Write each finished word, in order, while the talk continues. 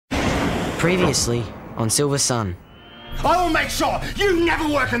Previously on Silversun. I will make sure you never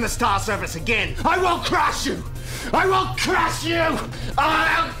work in the Star Service again. I will crush you. I will crush you.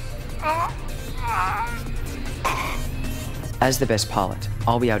 As the best pilot,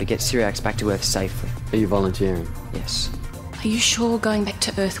 I'll be able to get Cyriax back to Earth safely. Are you volunteering? Yes. Are you sure going back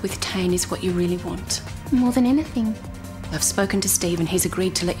to Earth with Tane is what you really want? More than anything. I've spoken to Steve and he's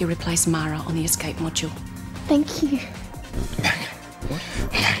agreed to let you replace Mara on the escape module. Thank you. Back.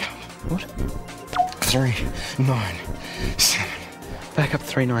 What? 397. Back up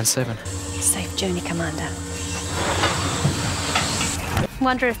 397. Safe journey, Commander.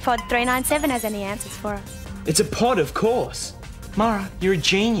 Wonder if Pod 397 has any answers for us. It's a pod, of course. Mara, you're a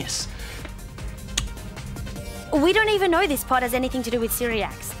genius. We don't even know this pod has anything to do with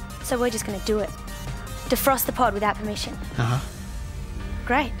Cyriax, so we're just gonna do it. Defrost the pod without permission. Uh-huh.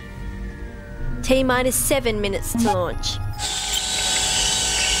 Great. T-minus 7 minutes to launch.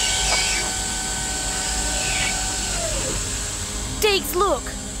 Deeks, look!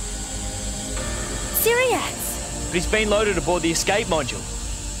 Cyriax! But he's been loaded aboard the escape module.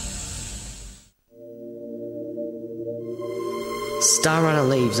 Star Runner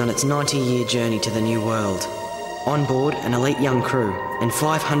leaves on its 90-year journey to the New World. On board, an elite young crew and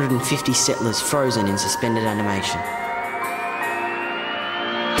 550 settlers frozen in suspended animation.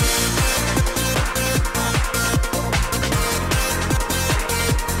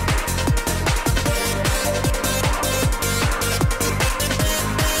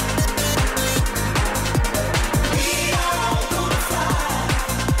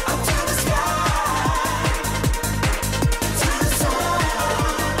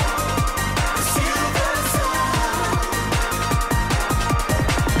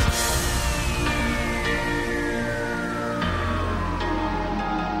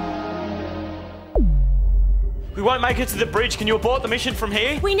 We won't make it to the bridge. Can you abort the mission from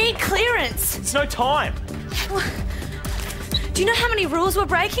here? We need clearance! It's no time. Do you know how many rules we're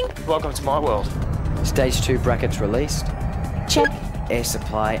breaking? Welcome to my world. Stage 2 brackets released. Check. Air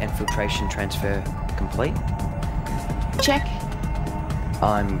supply and filtration transfer complete. Check.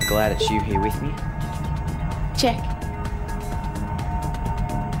 I'm glad it's you here with me. Check.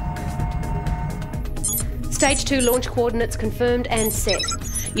 Stage 2 launch coordinates confirmed and set.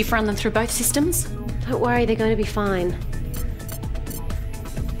 You've run them through both systems? Don't worry, they're going to be fine.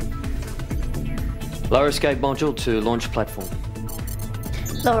 Lower escape module to launch platform.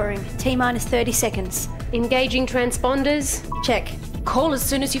 Lowering. T-minus 30 seconds. Engaging transponders. Check. Call as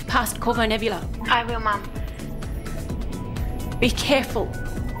soon as you've passed Corvo Nebula. I will, Mum. Be careful.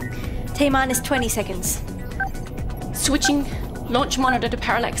 T-minus 20 seconds. Switching launch monitor to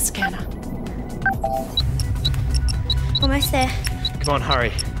parallax scanner. Almost there. Come on,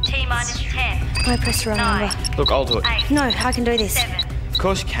 hurry. T-minus 10. I pressed the wrong number. Look, I'll do it. 8. No, I can do this. 7. Of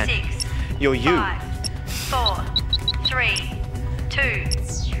course you can. 6. You're you. 5. 4. 3. 2.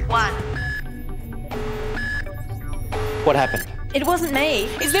 1. What happened? It wasn't me.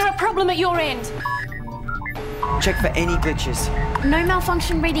 Is there a problem at your end? Check for any glitches. No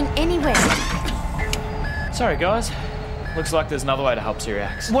malfunction reading anywhere. Sorry, guys. Looks like there's another way to help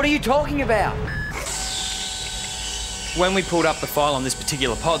Cyriax. What are you talking about? When we pulled up the file on this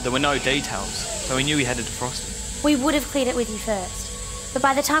particular pod, there were no details, so we knew we had to defrost it. We would have cleared it with you first. But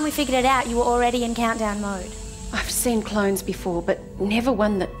by the time we figured it out, you were already in countdown mode. I've seen clones before, but never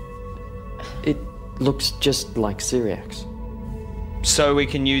one that... It looks just like Cyriax. So we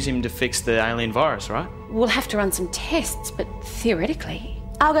can use him to fix the alien virus, right? We'll have to run some tests, but theoretically...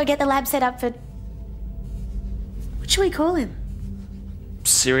 I'll go get the lab set up for... What should we call him?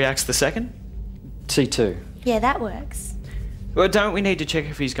 Cyriax the second? C2. Yeah, that works. Well, don't we need to check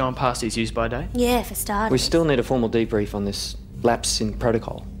if he's gone past his use by date? Yeah, for starters. We still need a formal debrief on this lapse in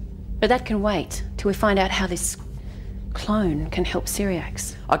protocol. But that can wait till we find out how this clone can help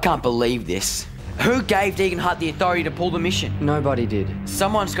Cyriax. I can't believe this. Who gave Degenhardt the authority to pull the mission? Nobody did.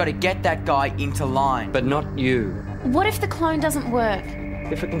 Someone's got to get that guy into line. But not you. What if the clone doesn't work?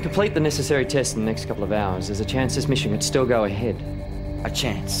 If it can complete the necessary tests in the next couple of hours, there's a chance this mission could still go ahead. A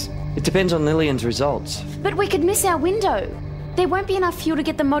chance. It depends on Lillian's results. But we could miss our window. There won't be enough fuel to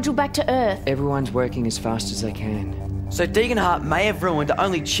get the module back to Earth. Everyone's working as fast as they can. So Degenhardt may have ruined the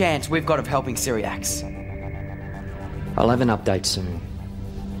only chance we've got of helping Cyriax. I'll have an update soon.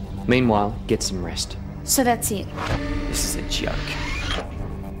 Meanwhile, get some rest. So that's it. This is a joke.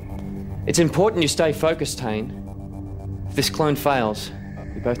 It's important you stay focused, Tane. If this clone fails,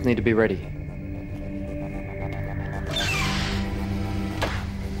 we both need to be ready.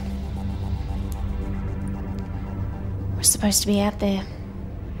 We're supposed to be out there.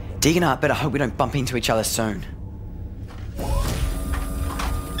 Degenhardt better hope we don't bump into each other soon.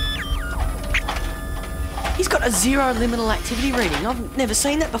 He's got a 0 liminal activity reading. I've never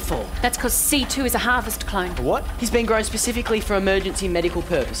seen that before. That's because C2 is a harvest clone. What? He's been grown specifically for emergency medical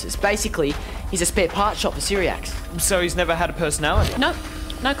purposes. Basically, he's a spare part shop for Cyriax. So he's never had a personality? Nope.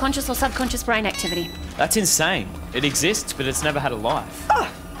 No conscious or subconscious brain activity. That's insane. It exists, but it's never had a life.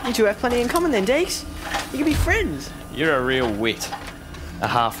 Ah, you two have plenty in common then, Deeks. You can be friends. You're a real wit. A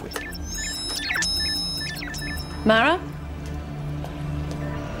half-wit. Mara?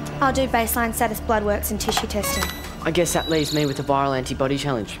 I'll do baseline status blood works and tissue testing. I guess that leaves me with the viral antibody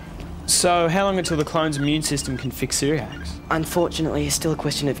challenge. So how long until the clone's immune system can fix Cyriax? Unfortunately, it's still a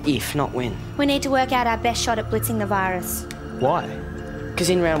question of if, not when. We need to work out our best shot at blitzing the virus. Why? Because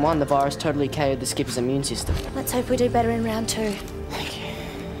in round 1, the virus totally KO'd the skipper's immune system. Let's hope we do better in round 2. Thank you.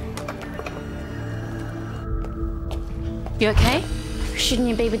 You okay? Shouldn't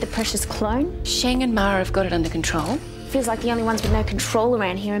you be with the precious clone? Sheng and Mara have got it under control. Feels like the only ones with no control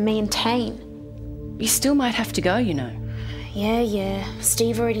around here are me and Tane. You still might have to go, you know. Yeah.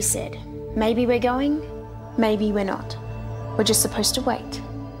 Steve already said. Maybe we're going, maybe we're not. We're just supposed to wait.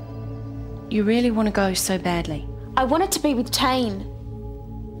 You really want to go so badly. I wanted to be with Tane.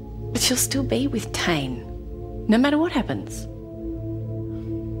 But you'll still be with Tane, no matter what happens.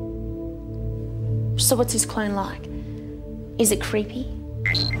 So what's his clone like? Is it creepy?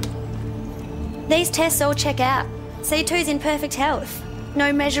 These tests all check out. C2's in perfect health.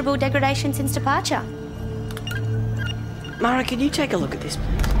 No measurable degradation since departure. Mara, could you take a look at this,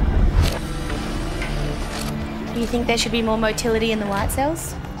 please? Do you think there should be more motility in the white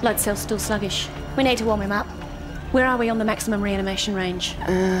cells? Blood cells still sluggish. We need to warm him up. Where are we on the maximum reanimation range?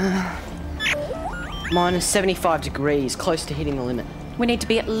 Minus 75 degrees, close to hitting the limit. We need to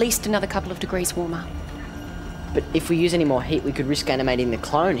be at least another couple of degrees warmer. But if we use any more heat, we could risk animating the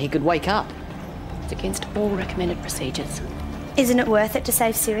clone. He could wake up. It's against all recommended procedures. Isn't it worth it to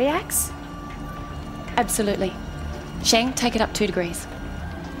save Cyriax? Absolutely. Sheng, take it up 2 degrees.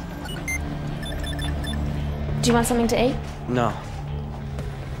 Do you want something to eat? No.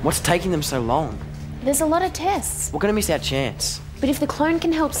 What's taking them so long? There's a lot of tests. We're going to miss our chance. But if the clone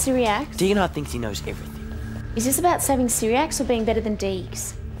can help Cyriax... Degenhardt thinks he knows everything. Is this about saving Cyriax or being better than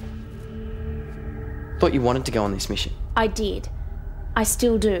Deeks? Thought you wanted to go on this mission. I did. I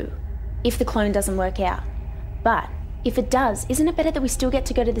still do. If the clone doesn't work out. But if it does, isn't it better that we still get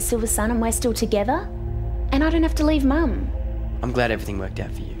to go to the Silversun and we're still together? And I don't have to leave Mum. I'm glad everything worked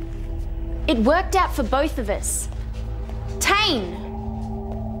out for you. It worked out for both of us. Tane!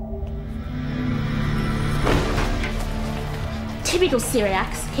 Typical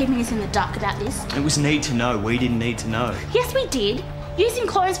Cyriax, keeping us in the dark about this. It was need to know. We didn't need to know. Yes, we did. Using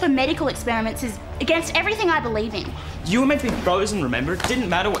clones for medical experiments is against everything I believe in. You were meant to be frozen, remember? It didn't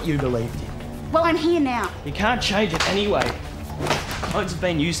matter what you believed in. Well, I'm here now. You can't change it anyway. Clones have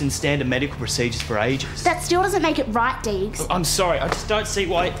been used in standard medical procedures for ages. That still doesn't make it right, Deegs. I'm sorry, I just don't see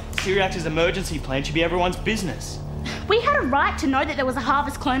why Cyriax's emergency plan should be everyone's business. We had a right to know that there was a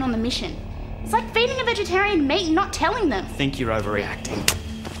harvest clone on the mission. It's like feeding a vegetarian meat and not telling them. I think you're overreacting.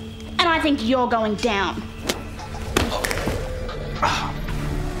 And I think you're going down.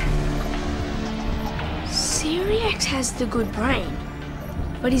 Cyriax has the good brain,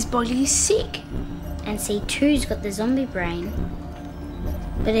 but his body is sick. And C2's got the zombie brain,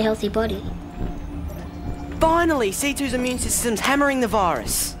 but a healthy body. Finally, C2's immune system's hammering the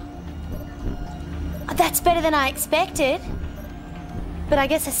virus. That's better than I expected. But I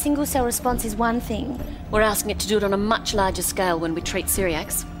guess a single cell response is one thing. We're asking it to do it on a much larger scale when we treat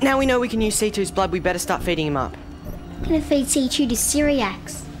Cyriax. Now we know we can use C2's blood, we better start feeding him up. I'm gonna feed C2 to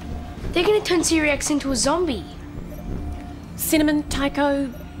Cyriax. They're gonna turn Cyriax into a zombie. Cinnamon, Tycho,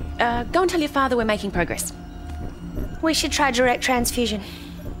 go and tell your father we're making progress. We should try direct transfusion.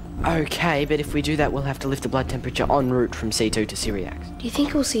 Okay, but if we do that, we'll have to lift the blood temperature en route from C2 to Cyriax. Do you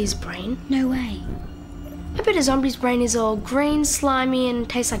think we'll see his brain? No way. I bet a zombie's brain is all green, slimy, and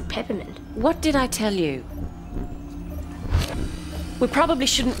tastes like peppermint. What did I tell you? We probably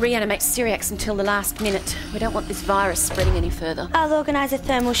shouldn't reanimate Cyriax until the last minute. We don't want this virus spreading any further. I'll organise a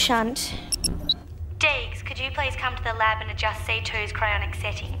thermal shunt. Deegs, could you please come to the lab and adjust C2's cryonic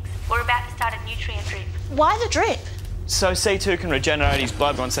settings? We're about to start a nutrient drip. Why the drip? So C2 can regenerate his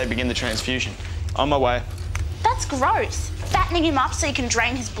blood once they begin the transfusion. On my way. That's gross. Fattening him up so you can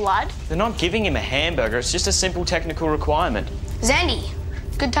drain his blood? They're not giving him a hamburger, it's just a simple technical requirement. Zandie,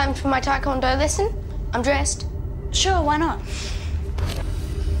 good time for my taekwondo lesson? I'm dressed. Sure, why not?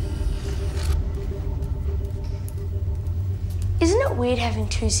 Isn't it weird having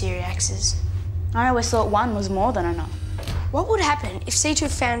 2 Cyriaxes? I always thought one was more than enough. What would happen if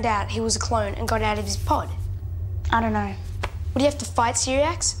C2 found out he was a clone and got out of his pod? I don't know. Would he have to fight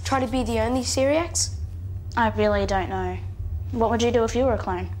Cyriax? Try to be the only Cyriax? I really don't know. What would you do if you were a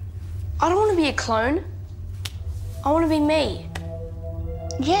clone? I don't want to be a clone. I want to be me.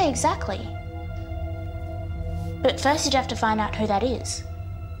 Yeah, exactly. But first you'd have to find out who that is.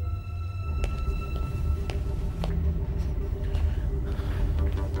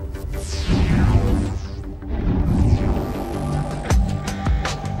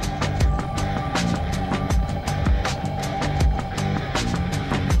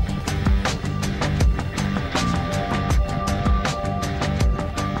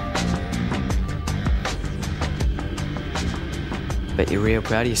 Bet you're real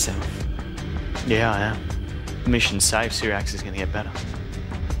proud of yourself. Yeah, I am. Mission safe, Cyriax is going to get better.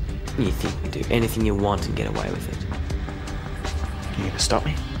 You think you do anything you want and get away with it. You going to stop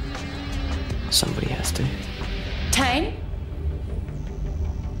me? Somebody has to. Tane?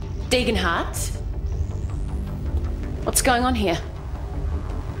 Degenhardt? What's going on here?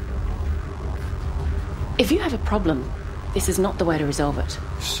 If you have a problem, this is not the way to resolve it.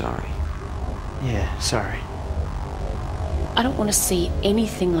 Sorry. Yeah, sorry. I don't want to see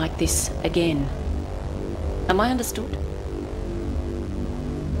anything like this again. Am I understood?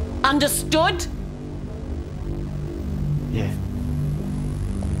 Understood? Yeah.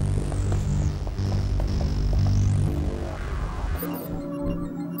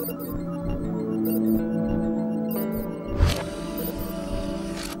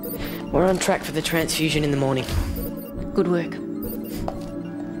 We're on track for the transfusion in the morning. Good work.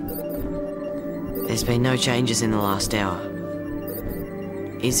 There's been no changes in the last hour.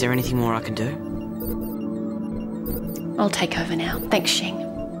 Is there anything more I can do? I'll take over now. Thanks, Sheng.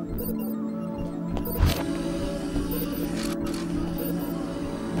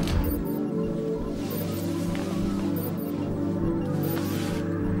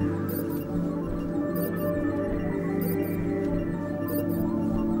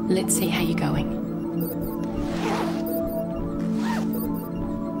 Let's see how you're going.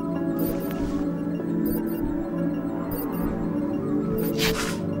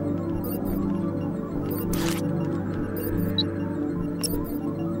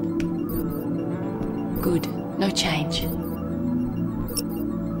 Good. No change.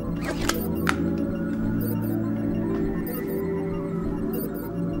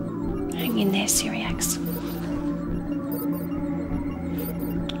 Hang in there, Cyriax.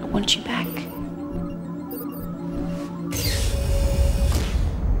 I want you back.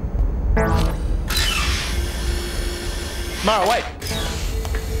 Mara, wait!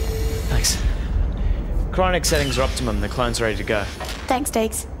 Thanks. Cryonic settings are optimum. The clone's ready to go. Thanks,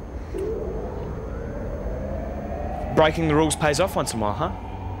 Deeks. Breaking the rules pays off once in a while, huh?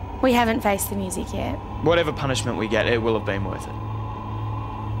 We haven't faced the music yet. Whatever punishment we get, it will have been worth it.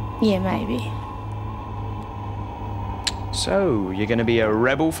 Yeah, maybe. So, you're going to be a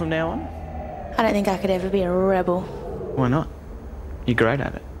rebel from now on? I don't think I could ever be a rebel. Why not? You're great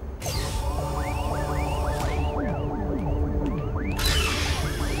at it.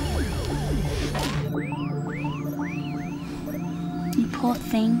 You poor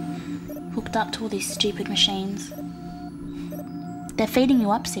thing, hooked up to all these stupid machines. They're feeding you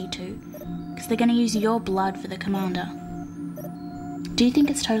up, C2, because they're going to use your blood for the commander. Do you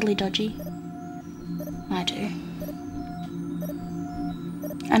think it's totally dodgy? I do.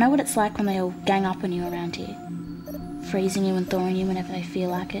 I know what it's like when they all gang up on you around here, freezing you and thawing you whenever they feel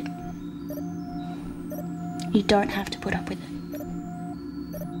like it. You don't have to put up with it.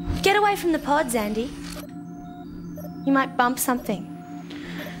 Get away from the pod, Zandie. You might bump something.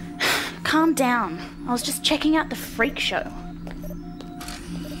 Calm down. I was just checking out the freak show.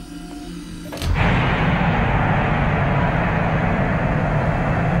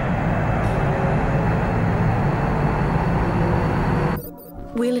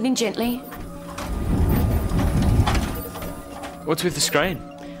 Wheel it in gently. What's with the screen?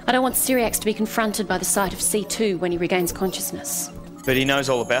 I don't want Cyriax to be confronted by the sight of C2 when he regains consciousness. But he knows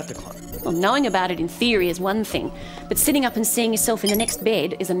all about the clone. Well, knowing about it in theory is one thing, but sitting up and seeing yourself in the next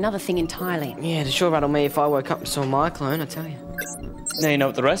bed is another thing entirely. Yeah, it'd sure rattle me if I woke up and saw my clone, I tell you. Now you know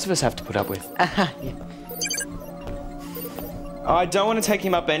what the rest of us have to put up with. Yeah. I don't want to take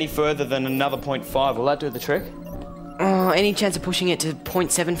him up any further than another 0.5. Will that do the trick? Oh, any chance of pushing it to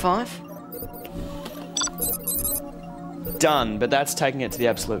 0.75? Done, but that's taking it to the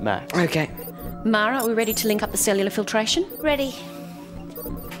absolute max. Okay. Mara, are we ready to link up the cellular filtration? Ready.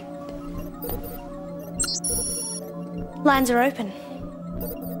 Lines are open.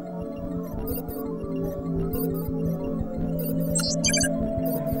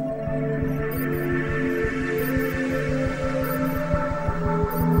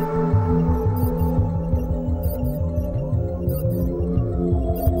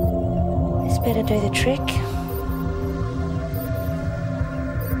 This Better do the trick.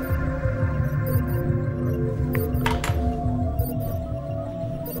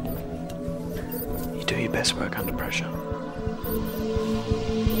 You do your best work under pressure.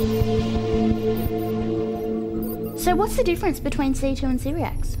 So what's the difference between C2 and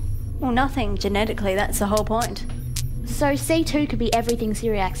Cyriax? Well, nothing genetically, that's the whole point. So C2 could be everything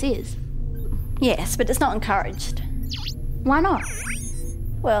Cyriax is? Yes, but it's not encouraged. Why not?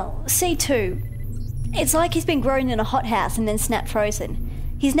 Well, C2, it's like he's been grown in a hothouse and then snap frozen.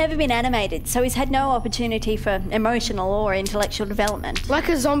 He's never been animated, so he's had no opportunity for emotional or intellectual development. Like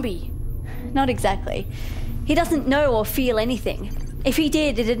a zombie? Not exactly. He doesn't know or feel anything. If he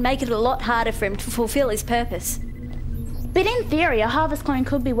did, it'd make it a lot harder for him to fulfill his purpose. But in theory, a harvest clone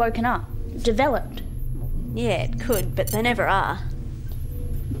could be woken up, developed. Yeah, it could, but they never are.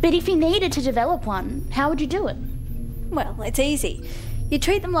 But if you needed to develop one, how would you do it? Well, it's easy. You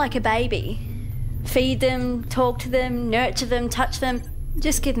treat them like a baby. Feed them, talk to them, nurture them, touch them.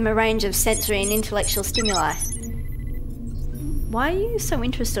 Just give them a range of sensory and intellectual stimuli. Why are you so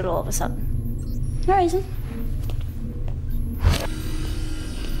interested all of a sudden? No reason.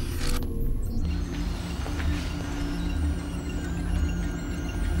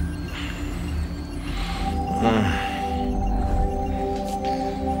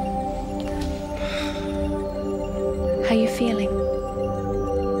 How are you feeling?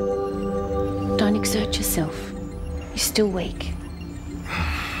 Don't exert yourself. You're still weak.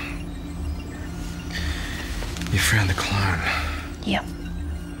 You found the clone. Yep.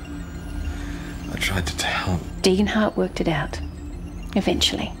 I tried to help. Degenhardt worked it out.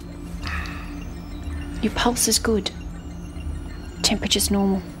 Eventually. Your pulse is good. Temperature's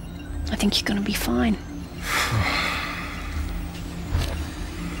normal. I think you're gonna be fine.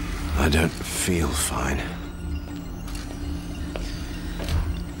 I don't feel fine.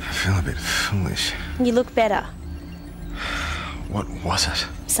 I feel a bit foolish. You look better. What was it?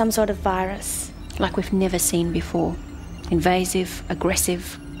 Some sort of virus. Like we've never seen before. Invasive,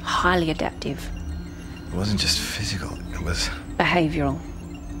 aggressive, highly adaptive. It wasn't just physical, it was... Behavioural.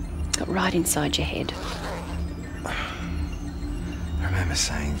 Got right inside your head. I remember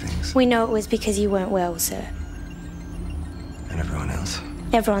saying things. We know it was because you weren't well, sir. And everyone else?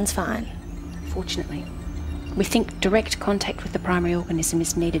 Everyone's fine. Fortunately. We think direct contact with the primary organism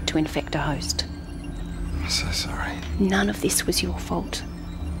is needed to infect a host. I'm so sorry. None of this was your fault.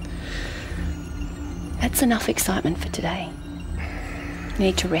 That's enough excitement for today. You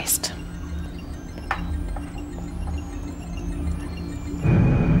need to rest.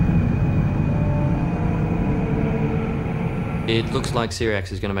 It looks like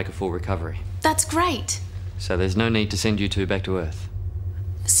Cyriax is going to make a full recovery. That's great. So there's no need to send you two back to Earth.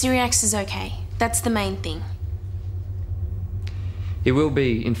 Cyriax is okay. That's the main thing. He will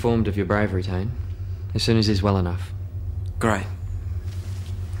be informed of your bravery, Tane, as soon as he's well enough. Great.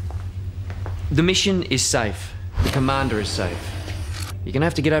 The mission is safe. The commander is safe. You're gonna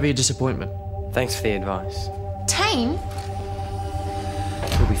have to get over your disappointment. Thanks for the advice. Tane?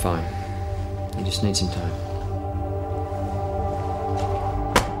 You'll be fine. You just need some time.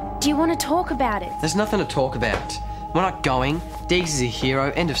 Do you want to talk about it? There's nothing to talk about. We're not going. Deegs is a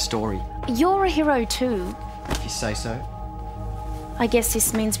hero. End of story. You're a hero too. If you say so. I guess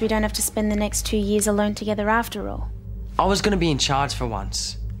this means we don't have to spend the next 2 years alone together after all. I was going to be in charge for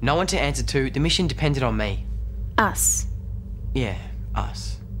once. No one to answer to. The mission depended on me. Us. Yeah,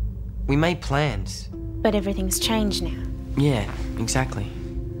 us. We made plans. But everything's changed now. Yeah, exactly.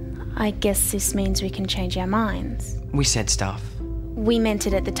 I guess this means we can change our minds. We said stuff. We meant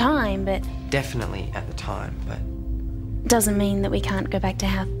it at the time, but... Definitely at the time, but... Doesn't mean that we can't go back to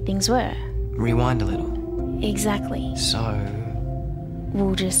how things were. Rewind a little. Exactly. So...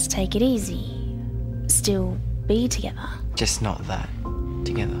 We'll just take it easy. Still be together. Just not that.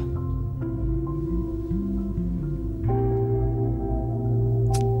 Together.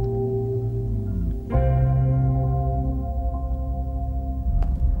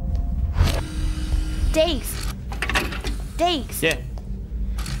 Deeks. Deeks. Yeah.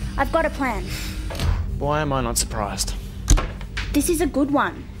 I've got a plan. Why am I not surprised? This is a good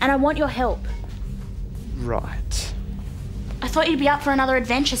one, and I want your help. Right. I thought you'd be up for another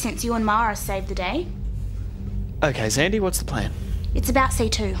adventure since you and Mara saved the day. Okay, Zandie, what's the plan? It's about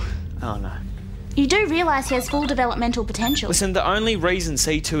C2. Oh, no. You do realise he has full developmental potential. Listen, the only reason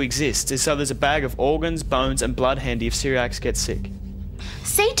C2 exists is so there's a bag of organs, bones, and blood handy if Cyriax gets sick.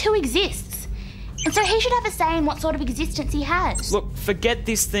 C2 exists, and so he should have a say in what sort of existence he has. Look, forget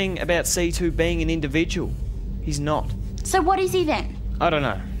this thing about C2 being an individual. He's not. So what is he then? I don't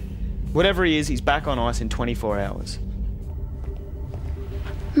know. Whatever he is, he's back on ice in 24 hours.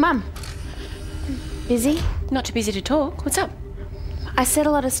 Mum, Busy? Not too busy to talk. What's up? I said a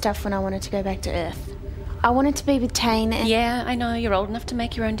lot of stuff when I wanted to go back to Earth. I wanted to be with Tane and... Yeah, I know. You're old enough to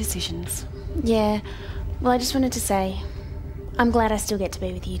make your own decisions. Yeah. Well, I just wanted to say, I'm glad I still get to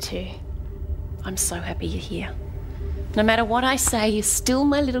be with you two. I'm so happy you're here. No matter what I say, you're still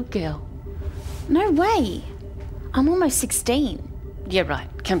my little girl. No way. I'm almost 16. Yeah, right.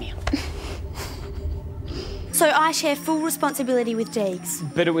 Come here. So I share full responsibility with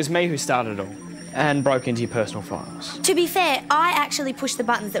Deegs. But it was me who started it all, and broke into your personal files. To be fair, I actually pushed the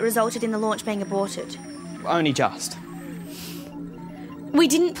buttons that resulted in the launch being aborted. Only just. We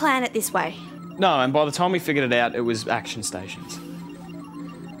didn't plan it this way. No, and by the time we figured it out, it was action stations.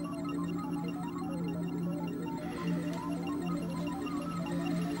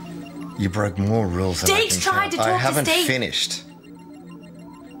 You broke more rules than Deegs tried to talk to I haven't Steve. finished.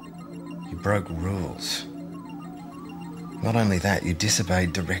 You broke rules. Not only that, you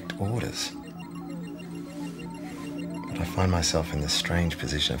disobeyed direct orders. But I find myself in the strange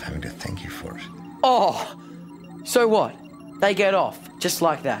position of having to thank you for it. Oh! So what? They get off, just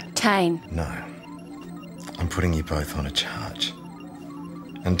like that. Tane. No. I'm putting you both on a charge.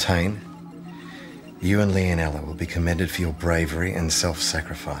 And Tane, you and Leonella will be commended for your bravery and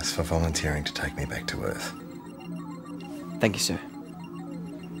self-sacrifice for volunteering to take me back to Earth. Thank you, sir.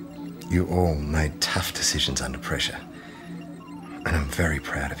 You all made tough decisions under pressure. And I'm very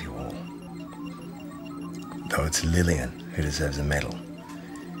proud of you all. Though it's Lillian who deserves a medal.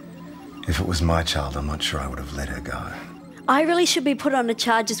 If it was my child, I'm not sure I would have let her go. I really should be put on a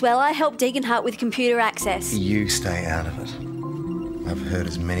charge as well. I helped Degenhardt with computer access. You stay out of it. I've heard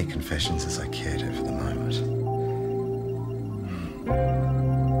as many confessions as I care to for the moment.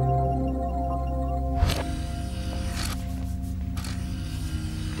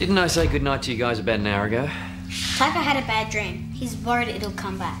 Didn't I say goodnight to you guys about an hour ago? Tycho had a bad dream. He's worried it'll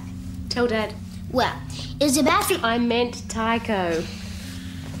come back. Tell Dad. Well, it was about the... I meant Tycho.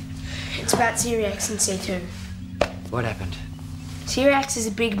 It's about Cyriax and C2. What happened? Cyriax is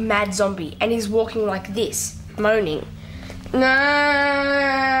a big mad zombie and he's walking like this, moaning. No.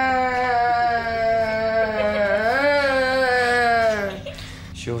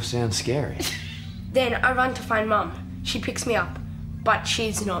 Sure sounds scary. Then I run to find Mum. She picks me up, but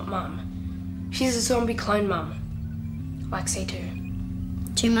she's not Mum. She's a zombie clone Mum, like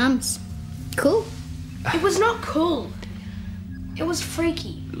C2. Two mums. Cool. It was not cool. It was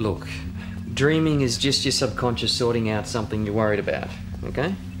freaky. Look, dreaming is just your subconscious sorting out something you're worried about,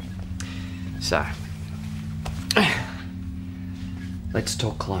 okay? So, let's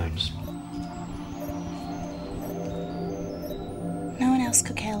talk clones. No one else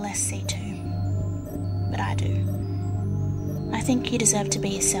could care less, C2. But I do. I think you deserve to be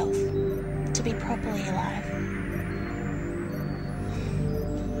yourself, to be properly alive.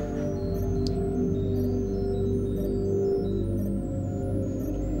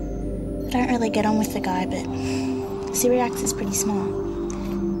 I don't really get on with the guy, but Cyriax is pretty smart.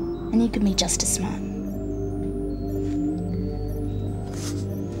 And you could be just as smart.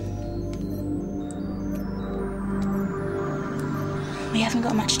 We haven't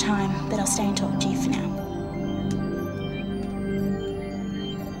got much time, but I'll stay and talk to you for now.